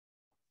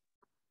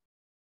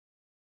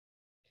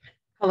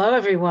Hello,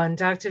 everyone.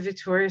 Dr.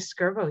 Victoria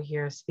Skirbo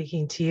here,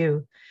 speaking to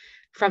you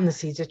from the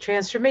Seeds of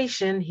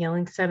Transformation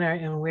Healing Center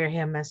in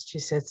Wareham,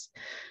 Massachusetts.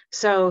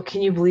 So,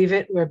 can you believe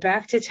it? We're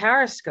back to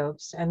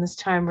Taroscopes, and this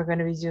time we're going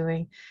to be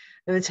doing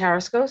the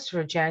Taroscopes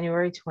for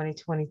January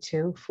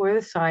 2022 for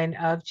the sign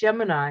of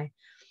Gemini.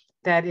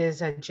 That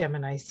is a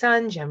Gemini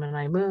Sun,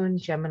 Gemini Moon,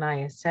 Gemini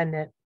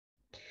Ascendant.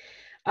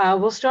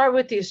 We'll start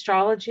with the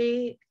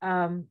astrology.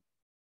 The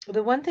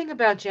one thing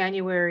about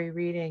January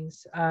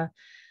readings,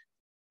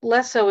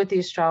 less so with the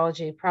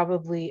astrology,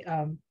 probably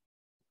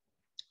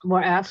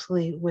more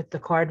aptly with the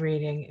card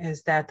reading,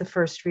 is that the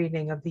first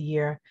reading of the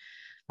year,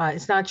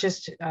 it's not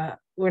just,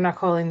 we're not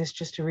calling this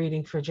just a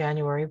reading for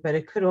January, but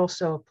it could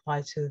also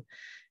apply to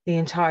the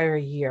entire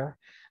year.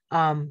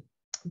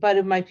 But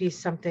it might be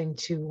something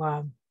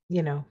to,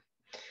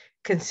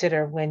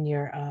 consider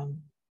when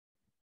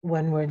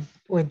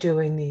we're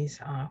doing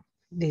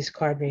these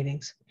card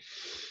readings.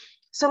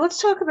 So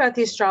let's talk about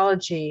the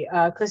astrology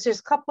because there's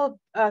a couple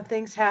of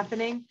things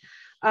happening.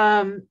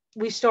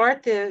 We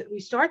start the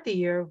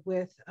year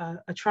with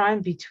a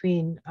trine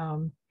between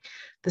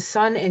the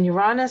Sun and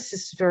Uranus.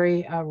 This is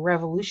very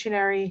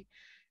revolutionary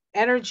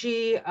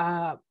energy.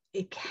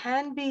 It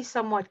can be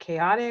somewhat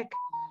chaotic.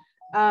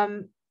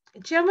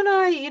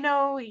 Gemini,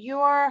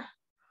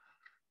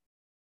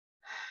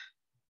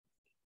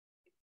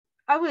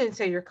 I wouldn't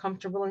say you're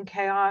comfortable in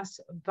chaos,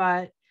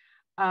 but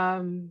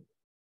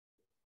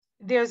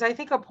there's, I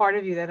think, a part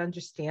of you that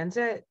understands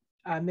it,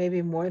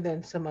 maybe more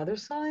than some other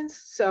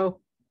signs. So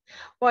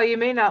while you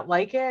may not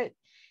like it,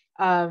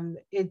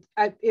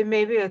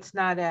 maybe it's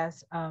not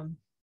as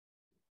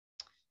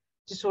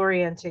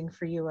disorienting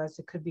for you as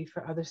it could be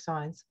for other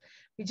signs.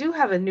 We do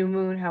have a new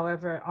moon,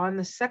 however, on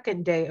the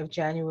second day of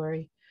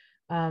January,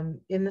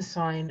 in the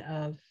sign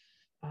of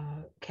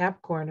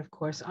Capricorn, of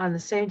course. On the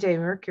same day,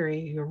 Mercury,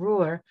 your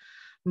ruler,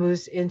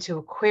 moves into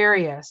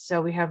Aquarius.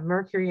 So we have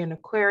Mercury in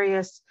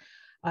Aquarius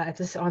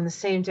on the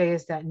same day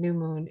as that new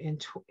moon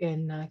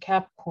in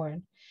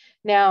Capricorn.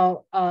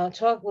 Now, let's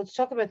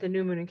talk about the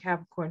new moon in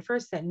Capricorn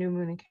first. That new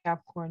moon in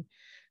Capricorn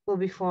will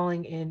be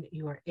falling in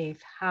your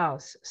eighth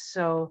house.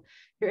 So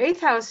your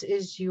eighth house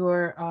is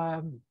your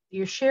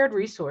shared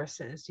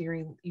resources,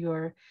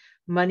 your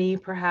money,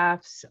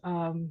 perhaps,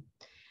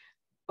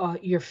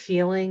 your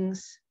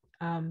feelings.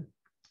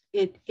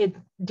 It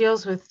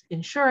deals with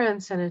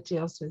insurance, and it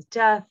deals with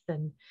death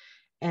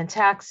and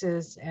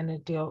taxes, and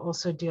it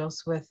also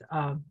deals with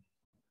I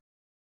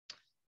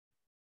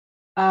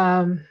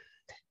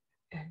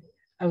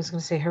was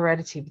going to say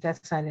heredity, but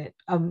that's not it.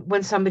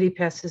 When somebody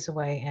passes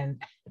away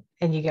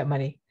and you get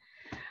money,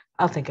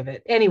 I'll think of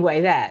it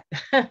anyway. That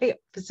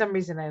for some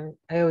reason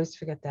I always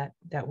forget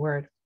that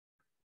word.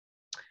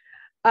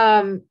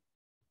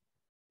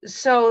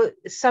 So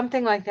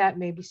something like that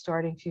may be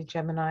starting for you,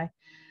 Gemini.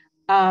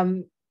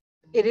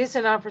 It is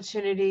an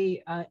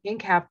opportunity in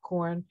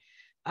Capricorn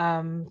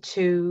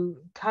to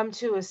come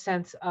to a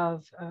sense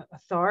of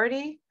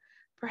authority,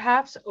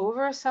 perhaps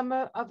over some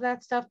of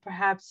that stuff.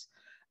 Perhaps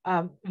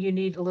you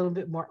need a little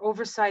bit more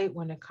oversight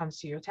when it comes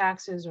to your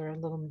taxes, or a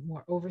little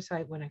more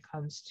oversight when it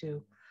comes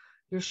to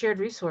your shared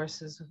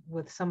resources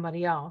with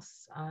somebody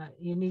else.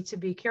 You need to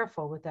be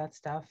careful with that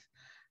stuff.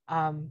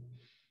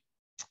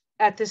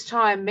 At this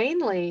time,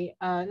 mainly,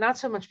 not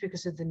so much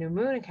because of the new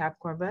moon in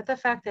Capricorn, but the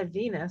fact that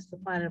Venus, the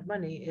planet of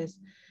money,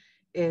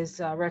 is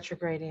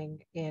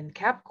retrograding in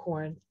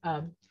Capricorn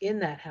in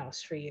that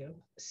house for you.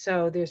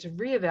 So there's a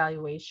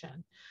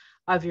reevaluation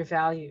of your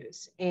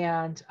values.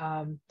 And,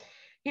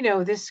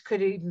 this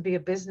could even be a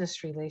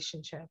business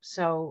relationship.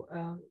 So,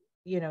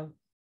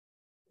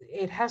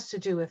 it has to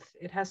do with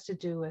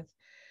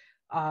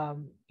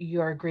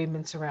your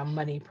agreements around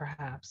money,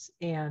 perhaps,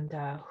 and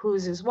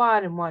whose is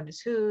what and what is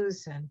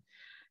whose,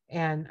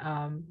 and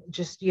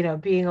just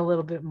being a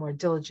little bit more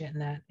diligent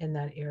in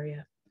that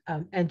area,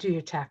 and do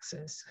your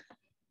taxes.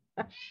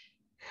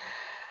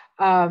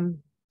 Yeah,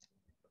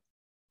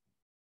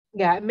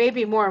 it may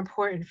be more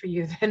important for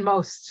you than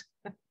most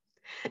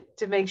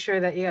to make sure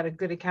that you got a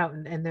good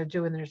accountant and they're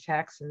doing their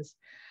taxes,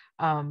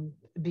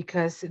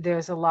 because I think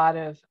there's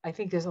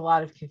a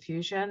lot of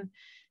confusion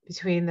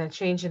between the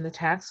change in the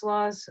tax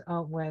laws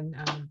when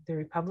the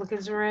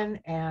Republicans are in,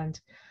 and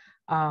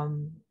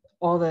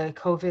all the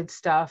COVID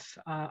stuff.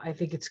 I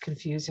think it's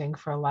confusing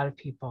for a lot of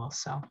people.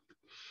 So.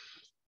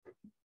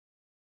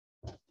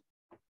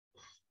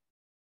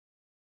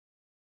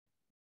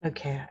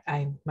 Okay,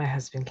 my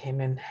husband came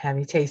in, had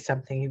me taste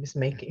something he was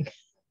making.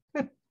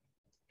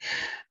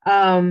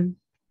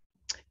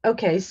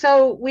 Okay,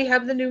 so we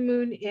have the new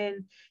moon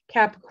in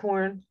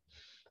Capricorn.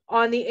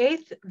 On the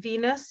 8th,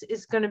 Venus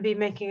is going to be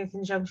making a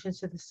conjunction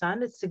to the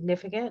sun. It's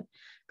significant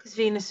because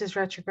Venus is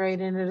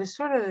retrograde, and it is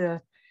sort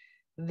of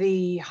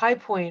the high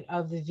point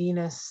of the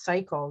Venus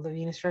cycle, the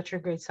Venus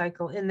retrograde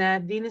cycle, in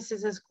that Venus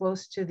is as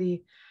close to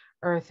the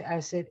Earth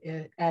as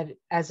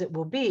it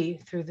will be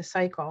through the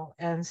cycle.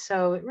 And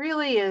so it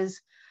really is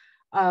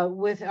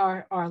with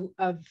our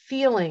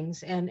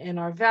feelings and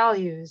our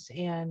values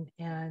and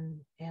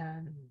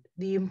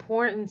the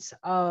importance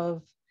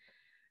of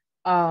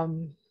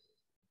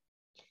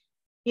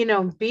you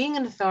know, being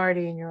an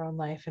authority in your own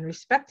life and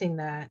respecting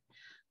that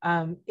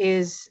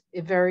is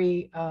a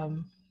very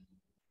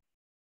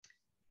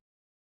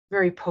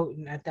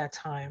potent at that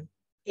time.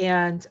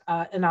 And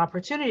an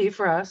opportunity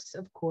for us,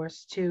 of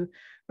course, to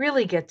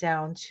really get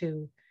down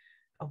to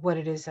what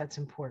it is that's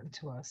important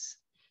to us.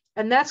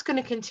 And that's going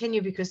to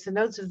continue because the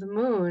nodes of the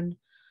moon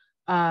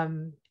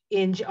on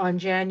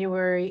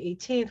January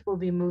 18th will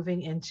be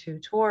moving into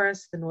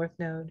Taurus, the north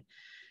node,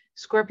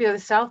 Scorpio, the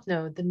south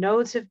node. The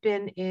nodes have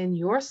been in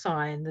your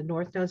sign. The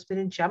north node's been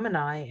in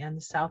Gemini and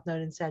the south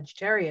node in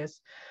Sagittarius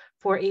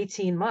for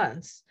 18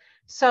 months.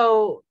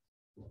 So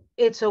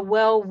it's a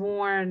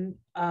well-worn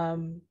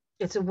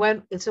it's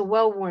a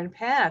well-worn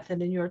path,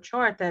 and in your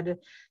chart that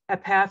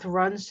path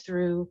runs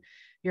through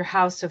your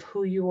house of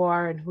who you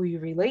are and who you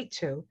relate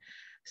to.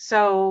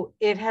 So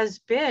it has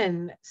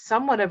been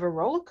somewhat of a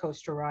roller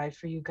coaster ride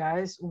for you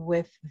guys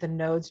with the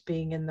nodes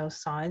being in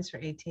those signs for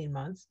 18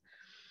 months.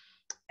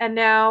 And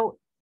now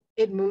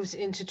it moves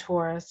into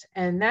Taurus,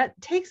 and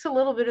that takes a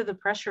little bit of the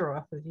pressure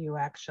off of you,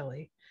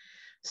 actually.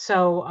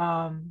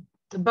 So,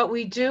 but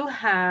we do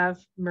have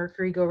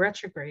Mercury go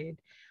retrograde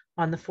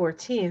on the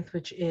 14th,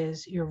 which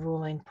is your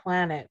ruling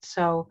planet.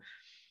 So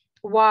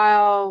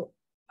while,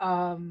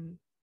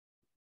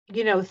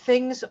 you know,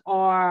 things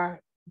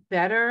are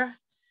better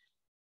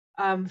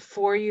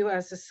for you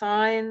as a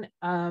sign,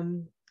 a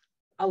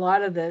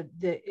lot of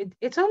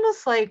it's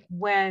almost like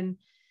when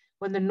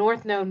the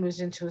North Node moves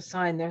into a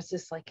sign, there's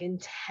this like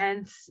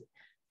intense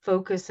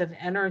focus of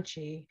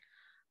energy.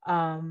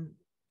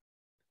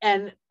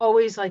 And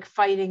always like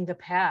fighting the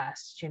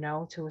past, you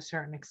know, to a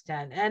certain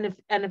extent. And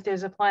if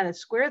there's a planet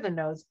square the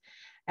nodes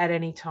at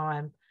any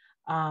time,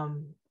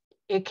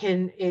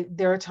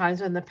 there are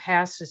times when the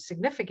past is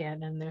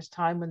significant, and there's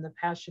time when the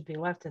past should be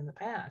left in the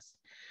past.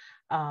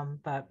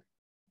 But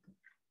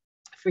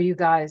for you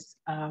guys,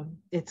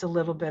 it's a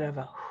little bit of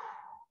a,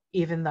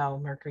 even though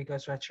Mercury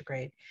goes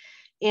retrograde.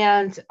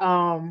 And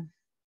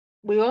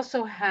we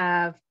also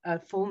have a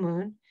full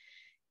moon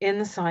in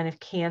the sign of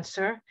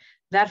Cancer.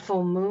 That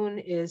full moon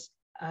is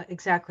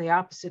exactly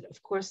opposite,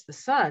 of course, the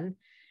sun,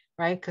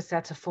 right? Because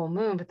that's a full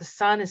moon, but the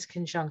sun is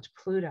conjunct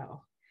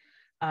Pluto.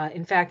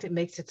 In fact, it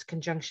makes its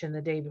conjunction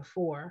the day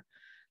before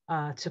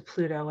to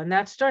Pluto. And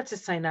that starts a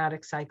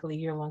synodic cycle, a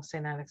year-long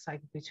synodic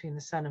cycle between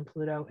the sun and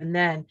Pluto. And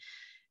then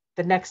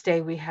the next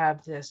day we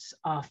have this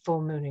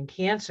full moon in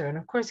Cancer. And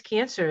of course,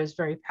 Cancer is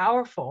very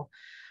powerful.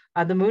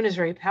 The moon is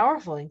very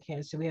powerful in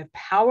Cancer. We have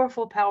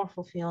powerful,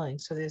 powerful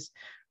feelings. So there's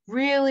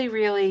really,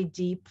 really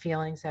deep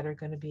feelings that are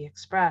going to be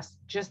expressed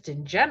just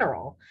in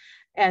general.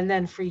 And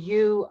then for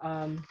you,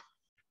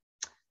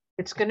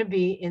 it's going to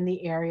be in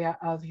the area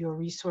of your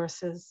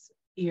resources,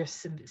 your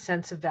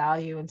sense of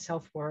value and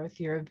self-worth,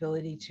 your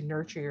ability to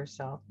nurture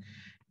yourself,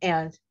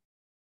 and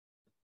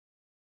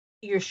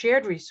your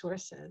shared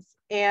resources.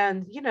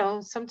 And, you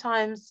know,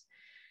 sometimes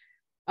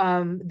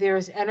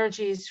there's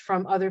energies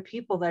from other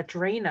people that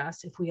drain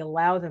us if we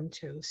allow them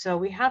to. So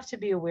we have to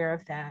be aware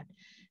of that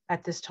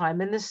at this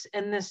time. And this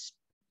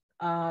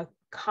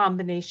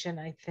combination,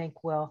 I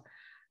think, will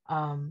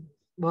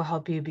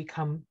help you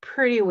become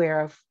pretty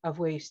aware of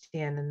where you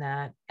stand in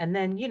that. And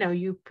then, you know,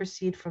 you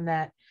proceed from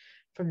that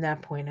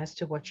point as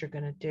to what you're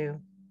going to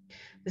do.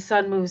 The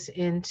sun moves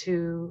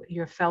into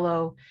your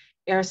fellow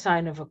air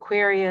sign of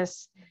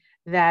Aquarius.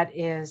 That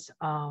is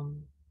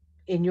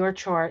in your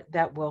chart,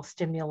 that will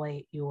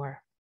stimulate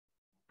your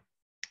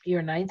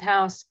ninth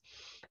house.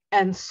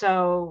 And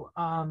so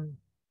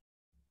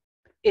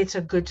it's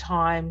a good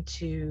time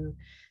to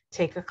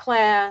take a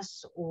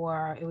class,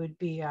 or it would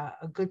be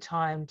a good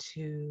time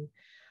to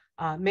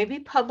maybe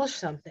publish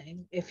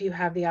something if you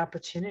have the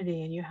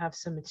opportunity and you have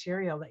some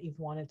material that you've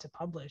wanted to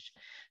publish.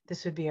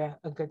 This would be a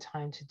good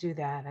time to do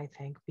that, I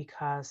think,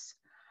 because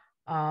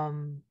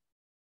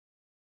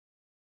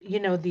you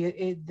know,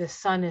 the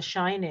sun is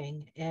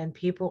shining and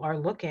people are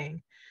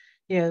looking.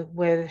 You know,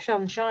 where the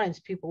sun shines,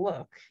 people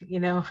look, you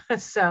know.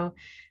 So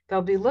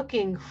they'll be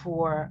looking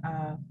for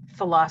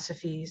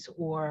philosophies,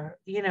 or,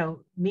 you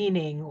know,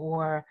 meaning,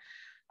 or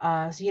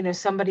you know,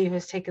 somebody who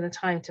has taken the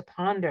time to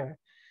ponder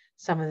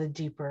some of the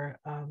deeper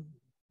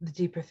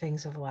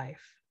things of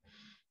life.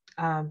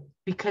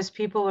 Because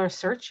people are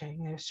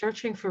searching. They're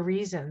searching for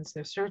reasons.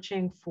 They're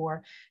searching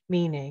for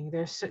meaning.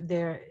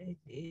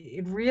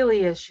 It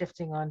really is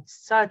shifting on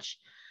such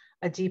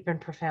a deep and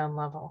profound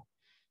level.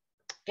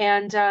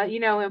 And, you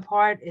know, in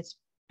part, it's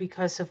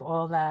because of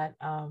all that,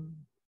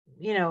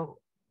 you know,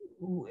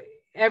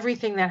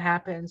 everything that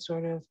happens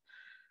sort of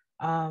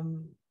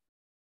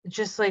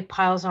just like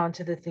piles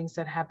onto the things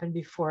that happened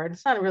before. And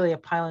it's not really a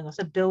piling, it's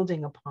a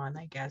building upon,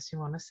 I guess you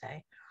want to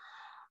say.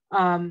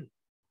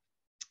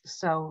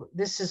 So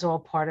this is all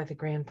part of the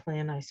grand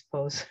plan, I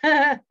suppose.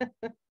 I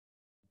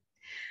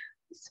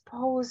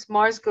suppose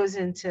Mars goes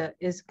into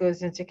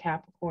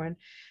Capricorn.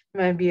 It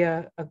might be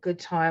a good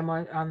time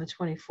on the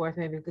 24th,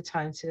 maybe a good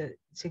time to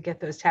get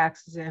those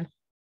taxes in.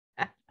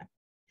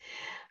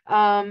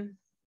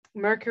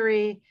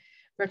 Mercury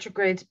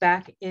retrogrades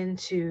back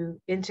into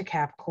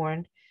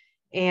Capricorn,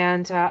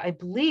 And I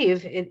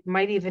believe it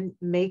might even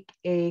make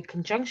a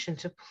conjunction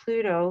to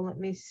Pluto. Let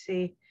me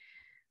see.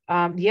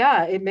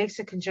 Yeah, it makes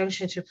a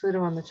conjunction to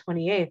Pluto on the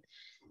 28th.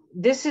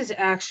 This is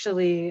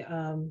actually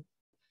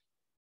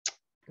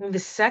the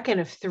second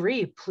of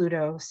 3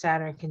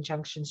 Pluto-Saturn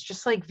conjunctions,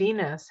 just like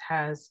Venus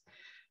has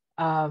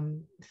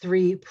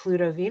 3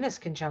 Pluto-Venus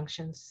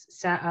conjunctions.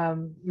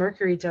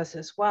 Mercury does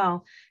as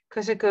well,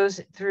 because it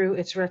goes through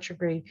its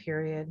retrograde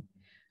period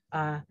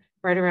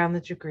right around the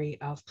degree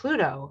of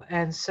Pluto.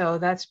 And so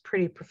that's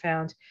pretty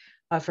profound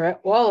for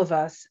all of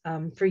us.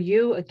 For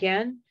you,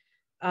 again,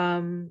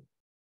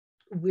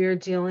 we're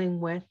dealing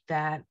with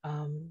that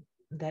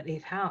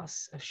 8th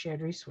house of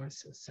shared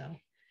resources. So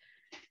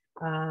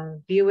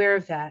be aware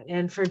of that.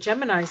 And for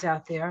Geminis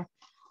out there,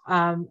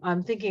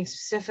 I'm thinking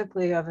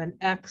specifically of an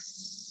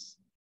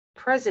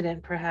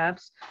ex-president,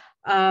 perhaps.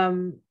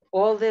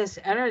 All this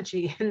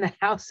energy in the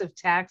house of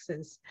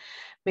taxes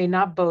may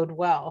not bode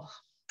well.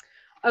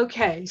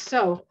 Okay,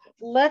 so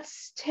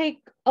let's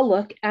take a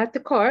look at the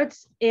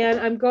cards,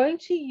 and I'm going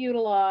to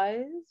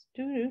utilize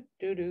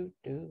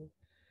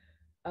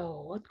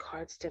oh, what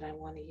cards did I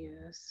want to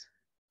use?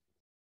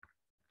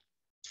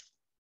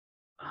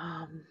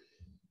 I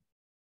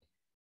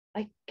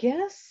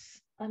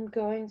guess I'm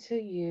going to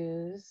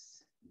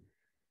use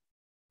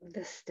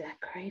this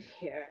deck right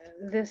here.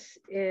 This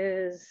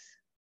is,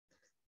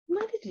 I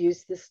might have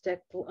used this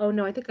deck. Oh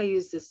no, I think I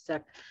used this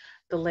deck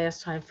the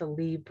last time for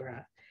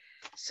Libra.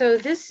 So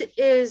this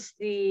is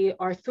the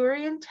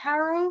Arthurian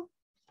Tarot,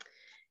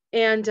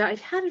 and I've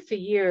had it for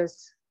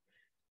years,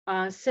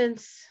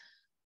 since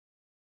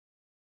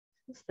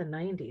the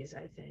 90s,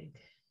 I think.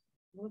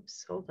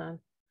 Whoops, hold on.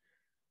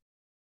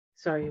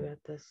 Sorry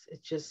about this.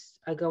 It just,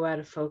 I go out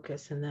of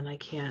focus and then I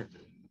can't.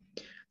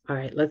 All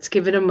right, let's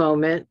give it a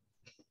moment.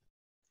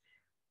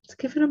 Let's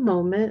give it a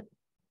moment.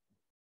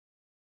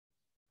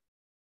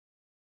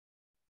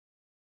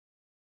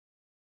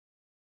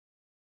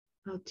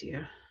 Oh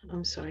dear,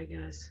 I'm sorry,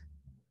 guys.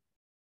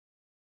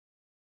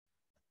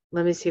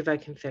 Let me see if I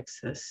can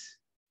fix this.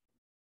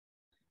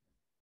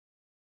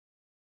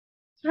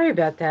 Sorry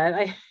about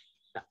that.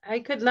 I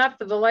could not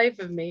for the life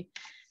of me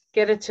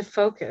get it to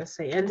focus.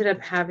 I ended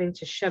up having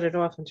to shut it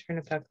off and turn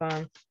it back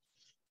on.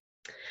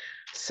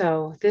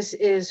 So this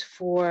is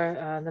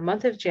for the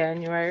month of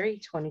January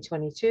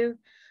 2022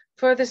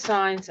 for the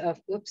signs of,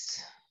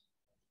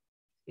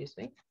 excuse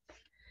me,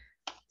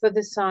 for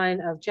the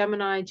sign of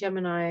Gemini,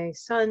 Gemini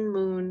Sun,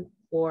 Moon,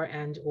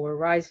 or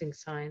rising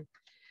sign.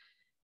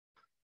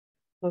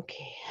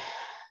 Okay,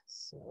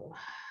 so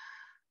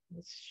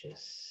let's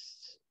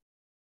just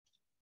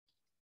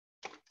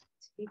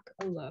take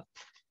a look.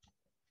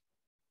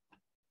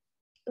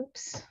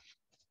 Oops.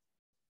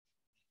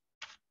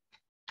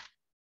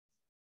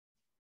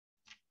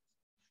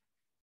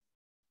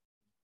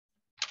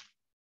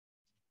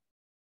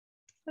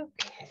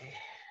 Okay.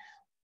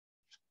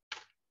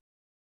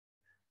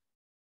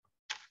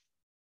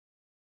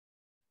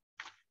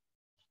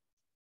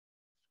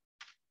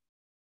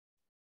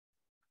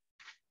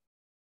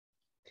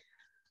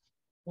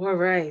 All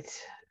right.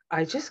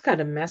 I just got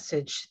a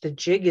message. The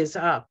jig is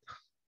up.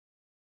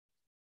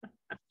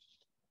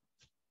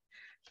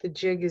 The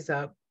jig is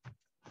up.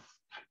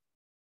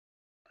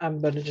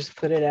 I'm going to just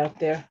put it out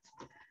there.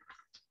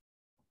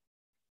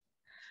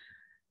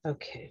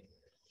 Okay.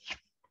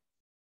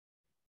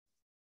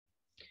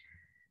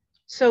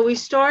 So we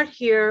start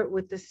here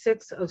with the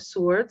 6 of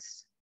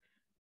Swords.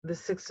 The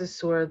 6 of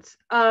Swords.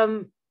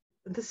 The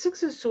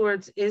 6 of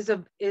Swords is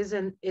an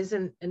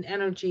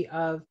energy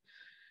of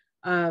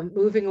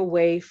moving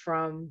away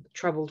from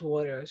troubled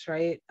waters,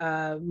 right?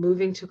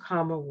 Moving to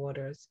calmer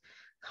waters,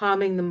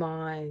 calming the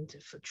mind,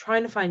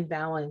 trying to find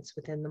balance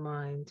within the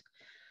mind,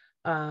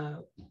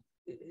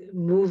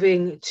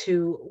 moving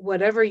to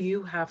whatever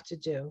you have to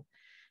do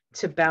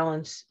to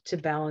balance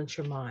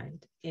your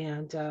mind.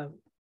 And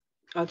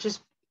I'll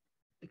just,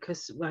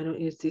 because I don't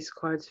use these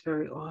cards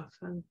very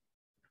often,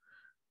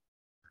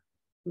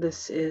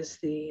 this is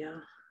the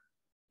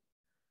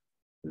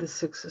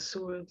 6 of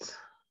Swords.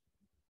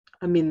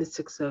 I mean the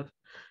 6 of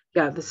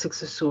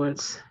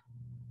Swords.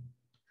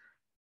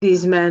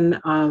 These men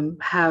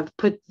have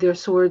put their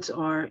swords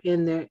are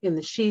in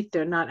the sheath.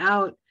 They're not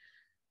out,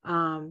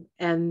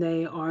 and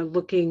they are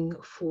looking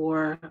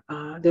for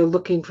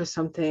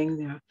something.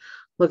 They're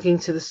looking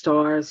to the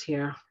stars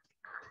here.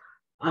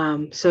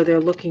 So they're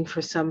looking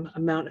for some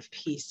amount of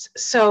peace.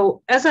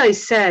 So as I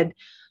said,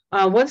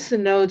 once the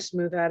nodes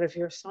move out of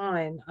your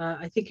sign,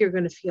 I think you're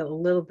going to feel a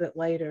little bit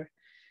lighter.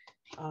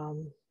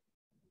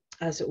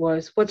 As it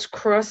was. What's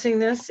crossing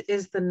this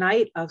is the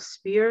Knight of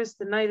Spears.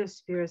 The Knight of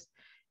Spears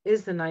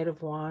is the Knight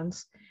of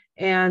Wands.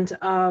 And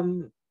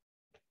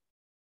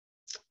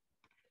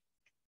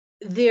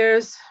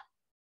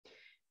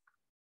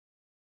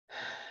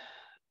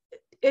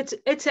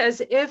it's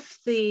as if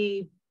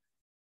the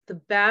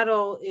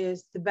battle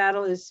is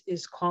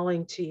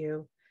calling to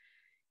you.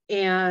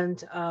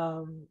 And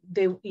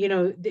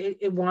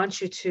it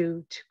wants you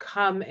to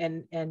come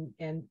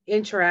and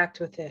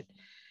interact with it.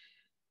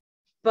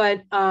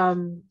 But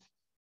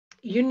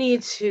you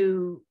need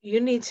to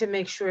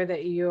make sure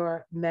that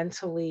you're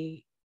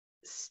mentally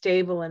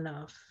stable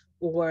enough,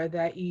 or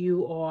that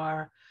you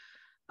are,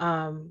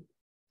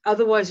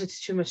 otherwise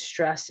it's too much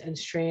stress and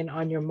strain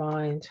on your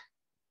mind.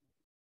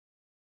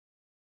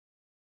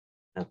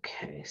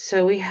 Okay,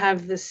 so we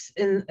have this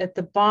at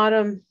the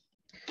bottom,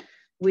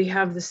 we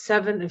have the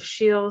Seven of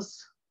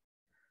Shields.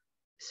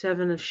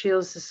 Seven of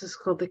Shields, this is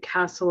called the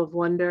Castle of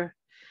Wonder.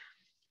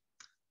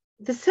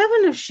 The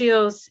Seven of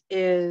Shields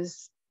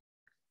is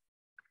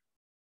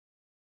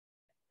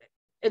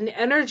an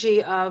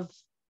energy of,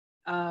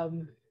 well,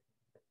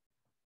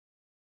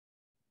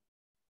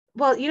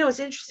 you know, it's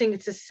interesting.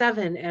 It's a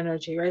seven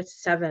energy, right?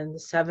 It's seven, the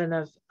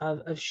seven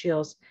of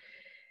shields.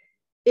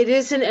 It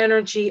is an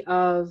energy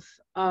of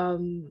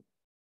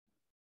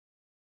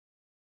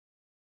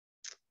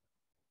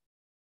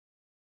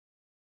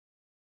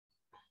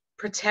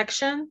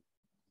protection.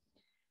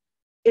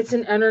 It's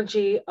an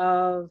energy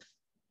of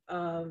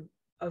of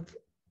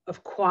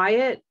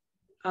quiet,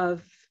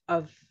 of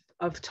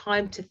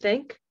time to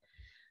think.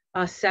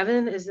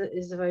 Seven is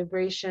the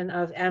vibration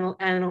of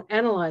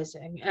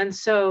analyzing, and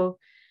so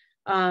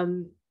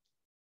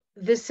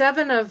the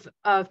Seven of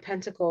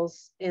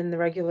Pentacles in the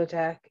regular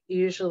deck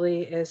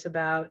usually is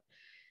about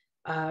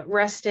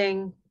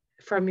resting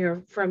from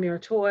your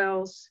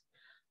toils,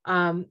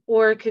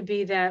 or it could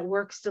be that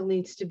work still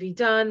needs to be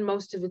done.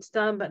 Most of it's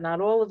done, but not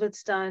all of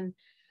it's done.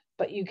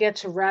 But you get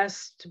to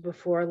rest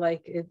before,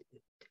 like,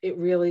 it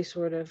really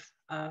sort of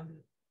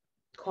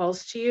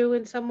calls to you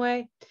in some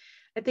way.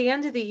 At the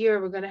end of the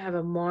year, we're going to have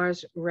a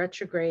Mars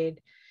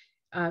retrograde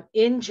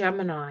in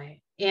Gemini,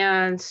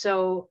 and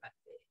so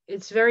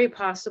it's very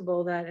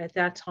possible that at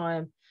that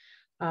time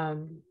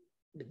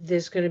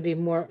there's going to be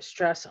more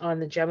stress on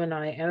the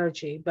Gemini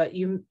energy, but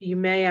you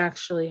may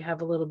actually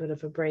have a little bit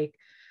of a break.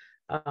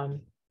 Well,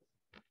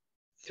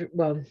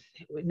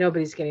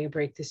 nobody's getting a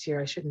break this year.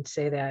 I shouldn't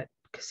say that,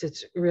 because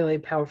it's a really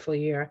powerful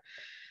year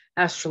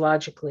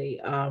astrologically.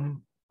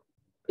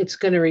 It's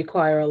going to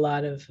require a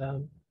lot of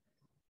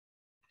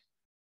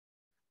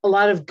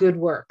good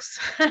works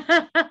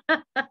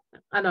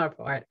on our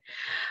part.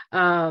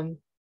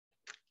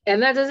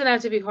 And that doesn't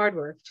have to be hard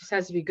work, it just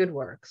has to be good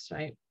works,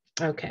 right?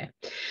 Okay.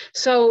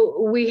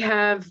 So we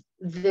have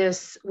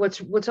this,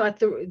 what's at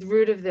the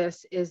root of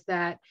this is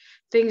that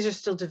things are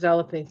still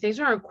developing.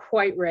 Things aren't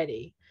quite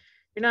ready.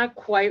 You're not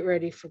quite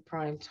ready for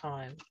prime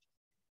time.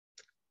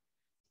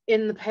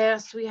 In the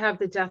past, we have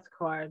the Death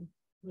card.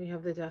 We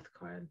have the Death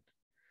card.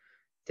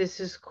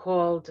 This is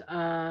called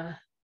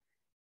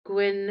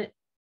Gwyn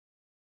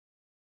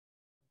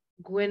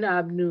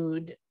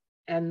Abnud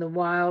and the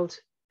Wild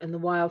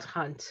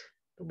Hunt.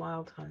 The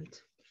Wild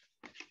Hunt.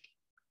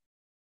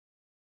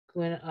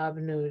 Gwyn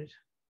Abnud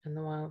and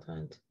the Wild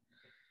Hunt.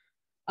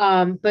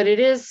 But it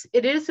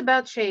is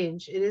about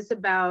change. It is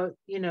about,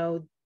 you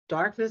know,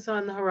 darkness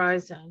on the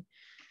horizon,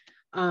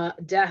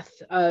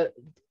 death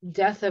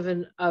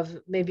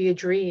of maybe a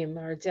dream,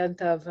 or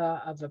death of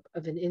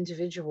an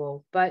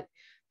individual. But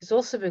there's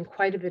also been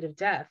quite a bit of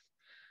death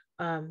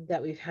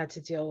that we've had to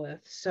deal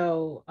with.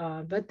 So,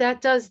 but that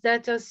does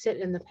sit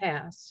in the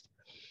past.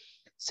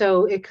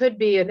 So it could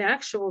be an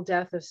actual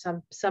death of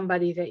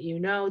somebody that you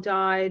know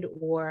died,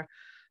 or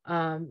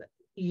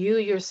you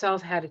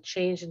yourself had a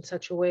change in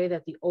such a way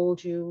that the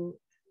old you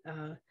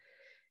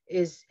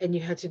and you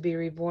had to be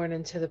reborn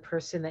into the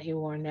person that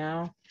you are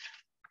now.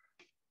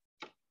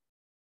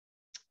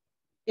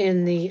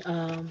 In the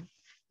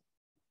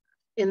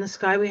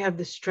sky, we have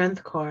the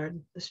Strength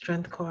card. The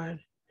Strength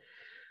card.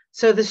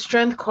 So the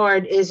Strength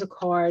card is a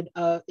card.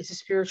 It's a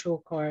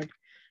spiritual card.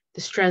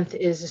 The Strength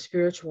is a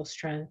spiritual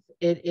strength.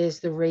 It is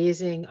the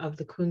raising of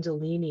the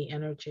Kundalini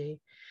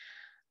energy.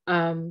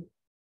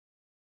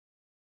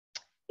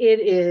 It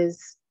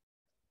is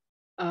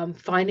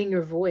finding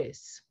your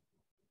voice.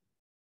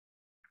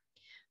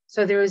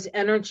 So there is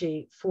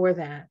energy for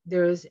that.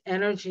 There is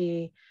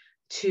energy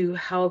to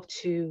help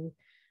to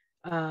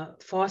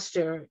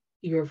foster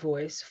your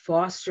voice,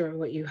 foster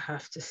what you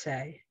have to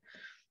say,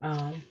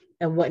 and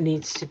what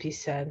needs to be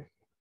said.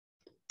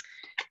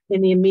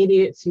 In the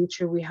immediate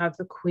future, we have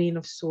the Queen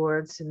of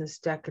Swords. In this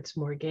deck, it's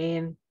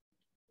Morgane.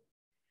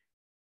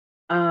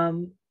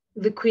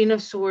 The Queen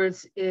of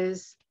Swords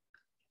is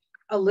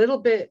a little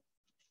bit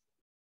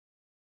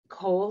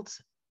cold,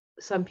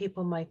 some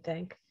people might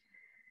think.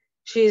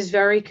 She is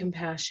very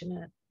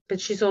compassionate,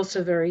 but she's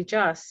also very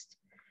just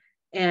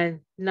and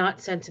not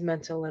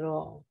sentimental at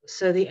all.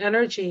 So the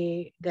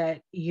energy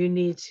that you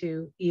need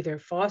to either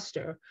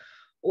foster,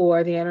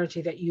 or the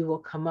energy that you will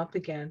come up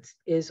against,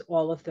 is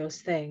all of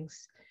those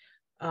things.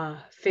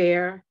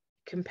 Fair,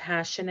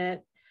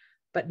 compassionate,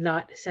 but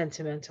not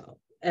sentimental.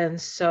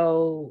 And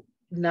so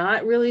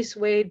not really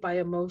swayed by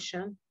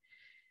emotion,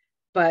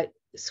 but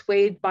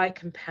swayed by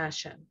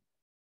compassion,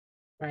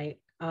 right?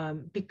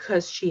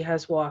 Because she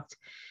has walked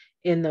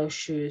in those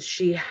shoes.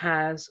 She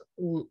has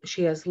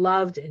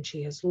loved, and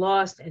she has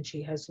lost, and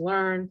she has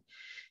learned.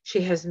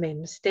 She has made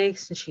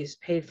mistakes, and she's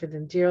paid for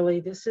them dearly.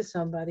 This is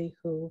somebody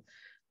who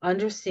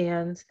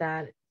understands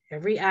that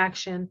every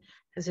action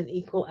has an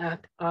equal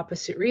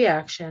opposite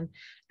reaction.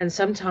 And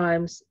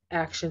sometimes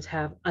actions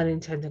have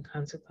unintended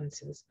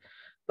consequences,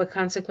 but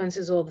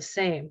consequences all the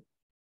same.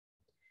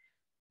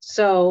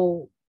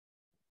 So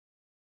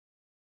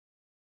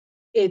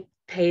it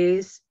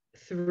pays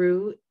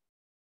through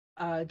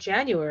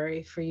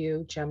January for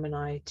you,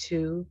 Gemini,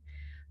 to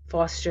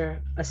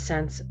foster a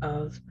sense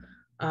of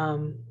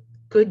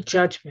good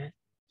judgment.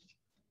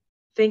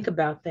 Think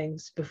about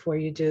things before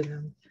you do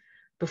them,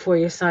 before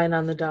you sign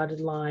on the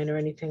dotted line or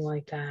anything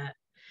like that.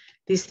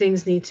 These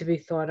things need to be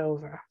thought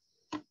over.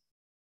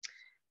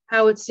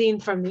 How it's seen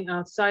from the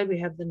outside, we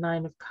have the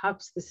Nine of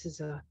Cups. This is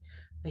a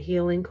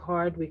healing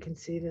card. We can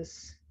see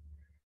this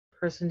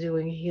person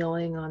doing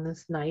healing on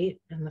this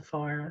night in the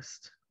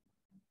forest.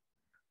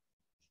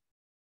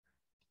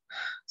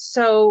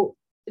 So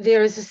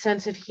there is a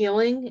sense of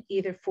healing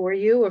either for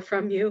you or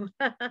from you.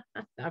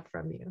 Not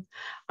from you.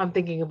 I'm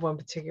thinking of one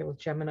particular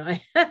Gemini.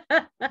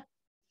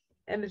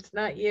 And it's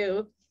not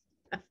you.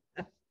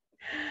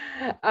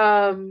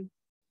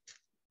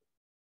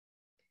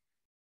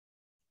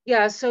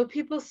 Yeah, so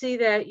people see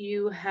that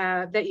you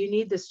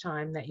need this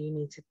time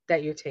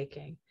that you're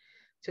taking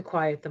to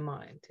quiet the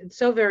mind. It's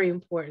so very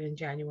important in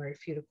January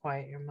for you to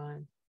quiet your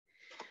mind.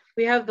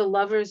 We have the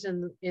Lovers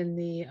in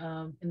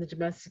the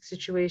domestic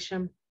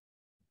situation.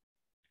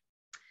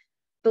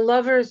 The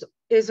Lovers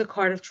is a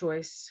card of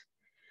choice.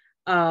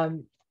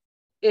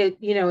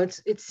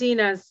 It's seen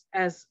as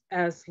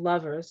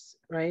lovers,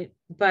 right?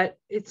 But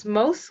it's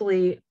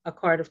mostly a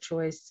card of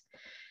choice.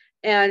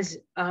 And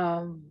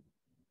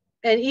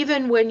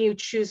even when you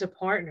choose a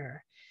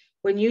partner,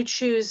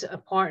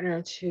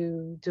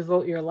 to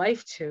devote your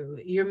life to,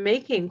 you're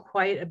making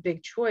quite a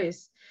big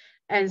choice.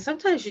 And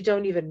sometimes you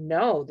don't even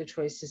know the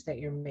choices that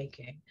you're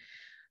making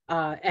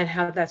and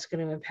how that's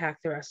going to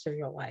impact the rest of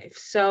your life.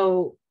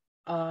 So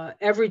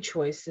every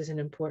choice is an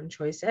important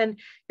choice. And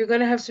you're going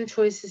to have some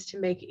choices to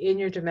make in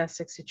your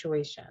domestic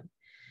situation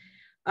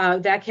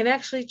that can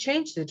actually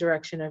change the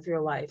direction of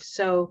your life.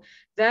 So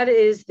that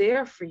is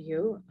there for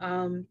you.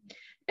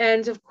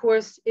 And of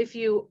course, if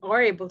you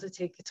are able to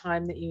take the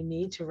time that you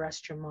need to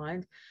rest your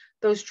mind,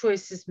 those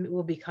choices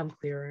will become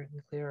clearer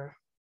and clearer.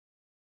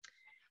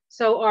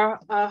 So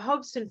our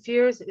hopes and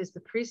fears is the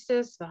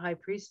priestess, the high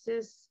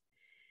priestess.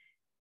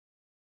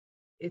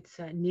 It's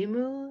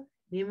Nimu.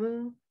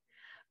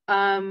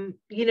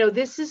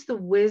 This is the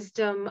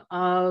wisdom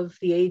of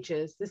the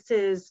ages. This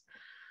is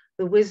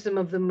the wisdom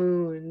of the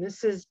moon.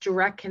 This is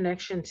direct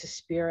connection to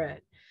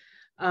spirit.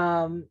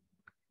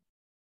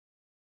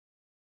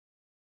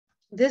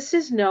 This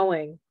is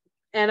knowing.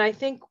 And I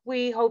think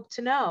we hope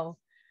to know.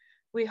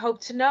 We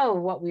hope to know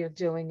what we are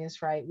doing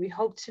is right. We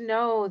hope to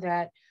know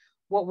that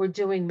what we're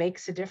doing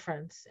makes a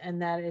difference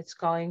and that it's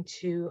going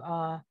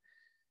to,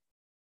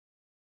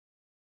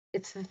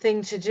 it's the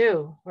thing to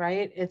do,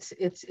 right? It's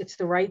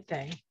the right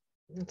thing.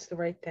 It's the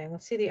right thing.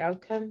 Let's see the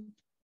outcome.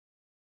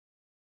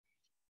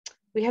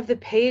 We have the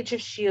Page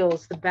of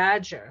Shields, the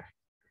Badger.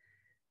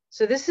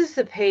 So this is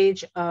the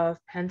Page of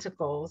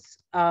Pentacles.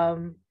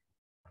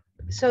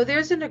 So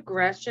there's an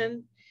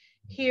aggression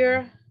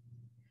here.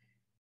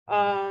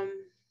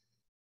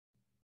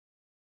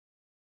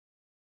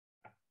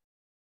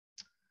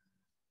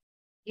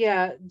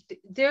 Yeah,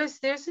 there's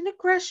an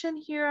aggression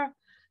here,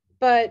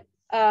 but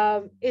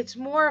it's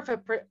more of a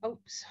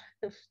oops,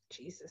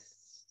 Jesus,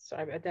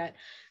 sorry about that.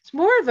 It's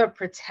more of a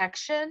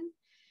protection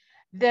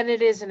than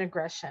it is an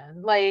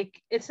aggression.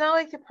 Like it's not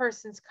like the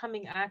person's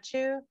coming at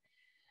you,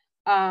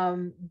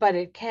 but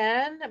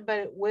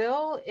it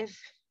will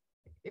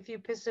if you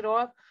piss it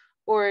off,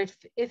 or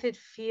if it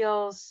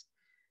feels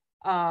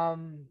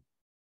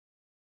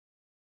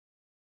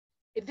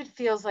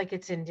like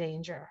it's in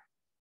danger.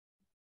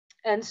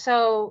 And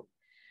so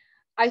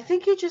I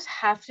think you just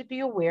have to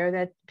be aware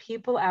that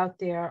people out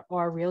there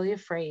are really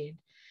afraid.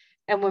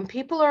 And when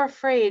people are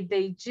afraid,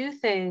 they do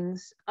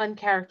things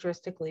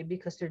uncharacteristically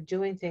because they're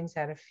doing things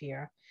out of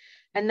fear.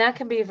 And that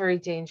can be a very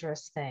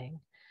dangerous thing.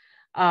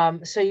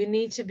 So you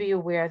need to be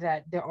aware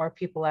that there are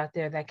people out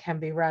there that can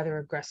be rather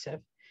aggressive.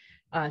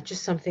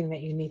 Just something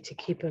that you need to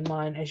keep in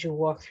mind as you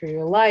walk through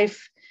your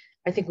life.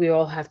 I think we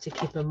all have to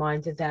keep in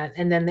mind of that.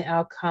 And then the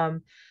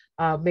outcome,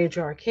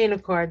 major arcana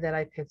card that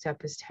I picked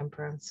up is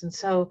Temperance. And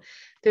so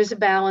there's a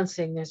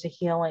balancing, there's a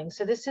healing.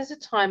 So this is a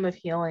time of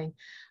healing,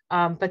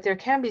 but there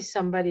can be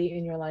somebody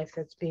in your life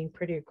that's being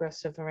pretty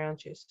aggressive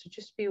around you. So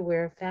just be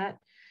aware of that.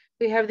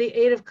 We have the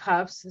Eight of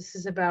Cups. This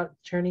is about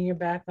turning your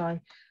back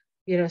on,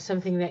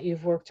 something that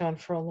you've worked on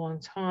for a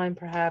long time,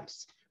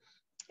 perhaps.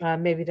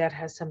 Maybe that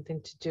has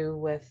something to do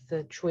with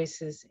the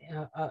choices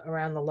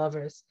around the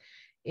lovers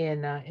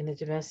in the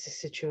domestic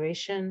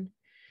situation.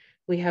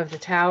 We have the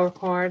Tower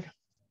card.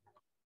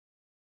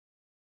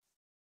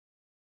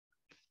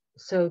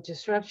 So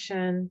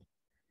disruption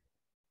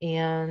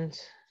and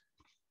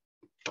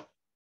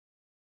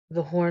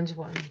the Horned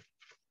one.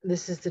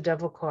 This is the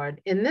Devil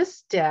card. In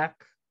this deck,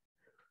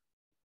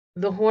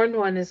 the Horned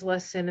one is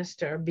less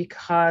sinister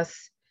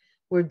because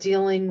we're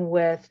dealing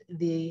with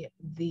the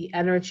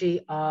energy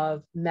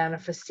of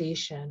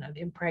manifestation, of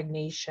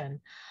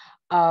impregnation,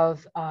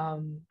 of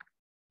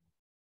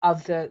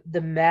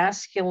the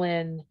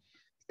masculine,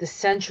 the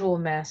sensual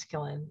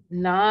masculine,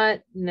 not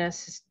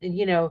necessarily,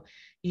 you know,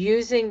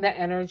 using the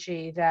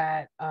energy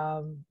that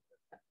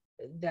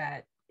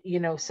that, you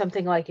know,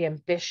 something like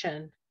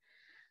ambition,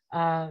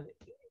 uh,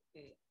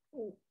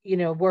 you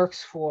know,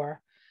 works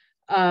for.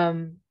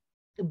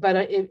 But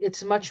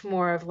it's much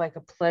more of like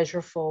a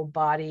pleasureful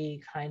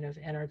body kind of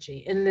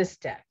energy in this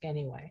deck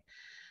anyway.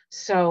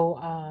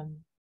 So,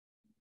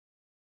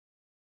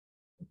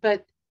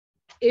 but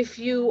if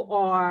you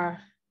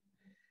are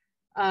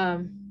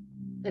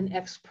an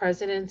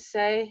ex-president,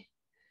 say,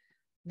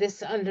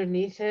 this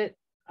underneath it,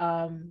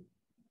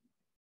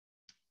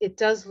 it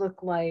does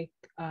look like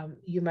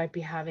you might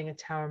be having a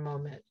tower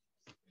moment.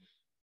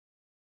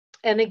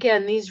 And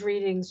again, these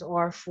readings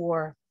are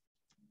for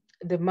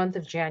the month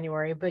of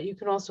January, but you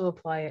can also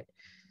apply it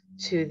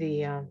to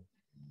the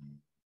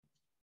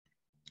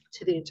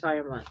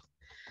entire month.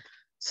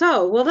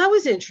 So, well, that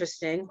was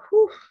interesting.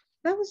 Whew,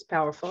 that was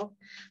powerful.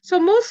 So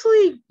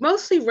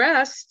mostly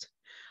rest,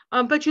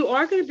 but you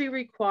are going to be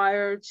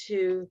required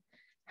to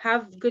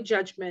have good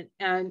judgment,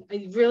 and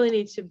you really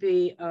need to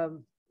be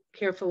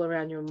careful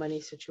around your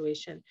money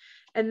situation.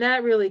 And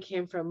that really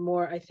came from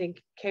more, I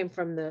think, came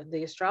from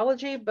the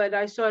astrology, but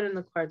I saw it in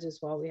the cards as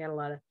well. We had a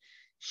lot of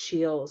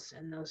shields,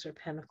 and those are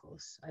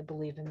pentacles, I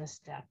believe, in this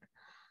deck.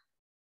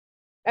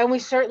 And we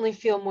certainly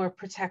feel more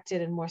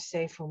protected and more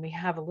safe when we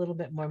have a little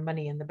bit more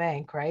money in the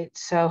bank, right?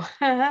 So,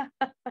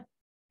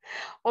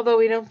 although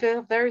we don't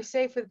feel very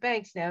safe with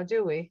banks now,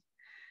 do we?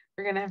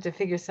 We're going to have to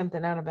figure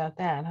something out about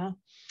that, huh?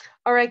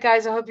 All right,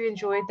 guys, I hope you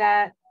enjoyed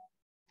that.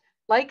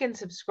 Like and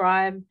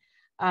subscribe.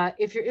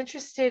 If you're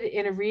interested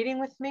in a reading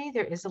with me,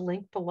 there is a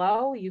link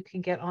below. You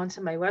can get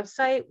onto my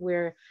website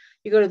where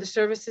you go to the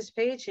services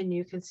page and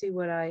you can see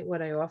what I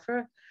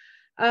offer.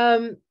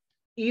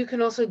 You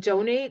can also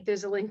donate.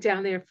 There's a link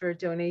down there for a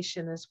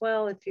donation as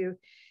well if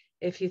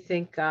you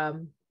think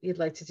you'd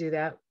like to do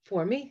that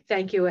for me.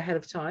 Thank you ahead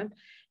of time.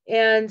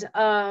 And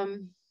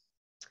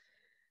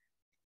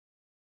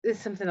there's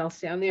something else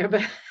down there,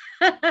 but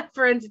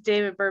for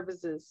entertainment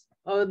purposes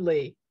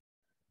only.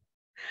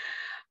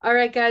 All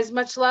right, guys,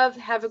 much love.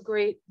 Have a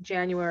great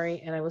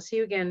January, and I will see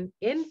you again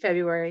in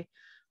February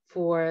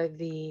for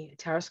the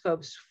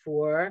Taroscopes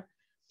for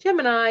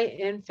Gemini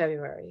in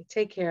February.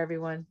 Take care,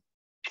 everyone.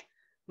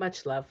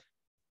 Much love.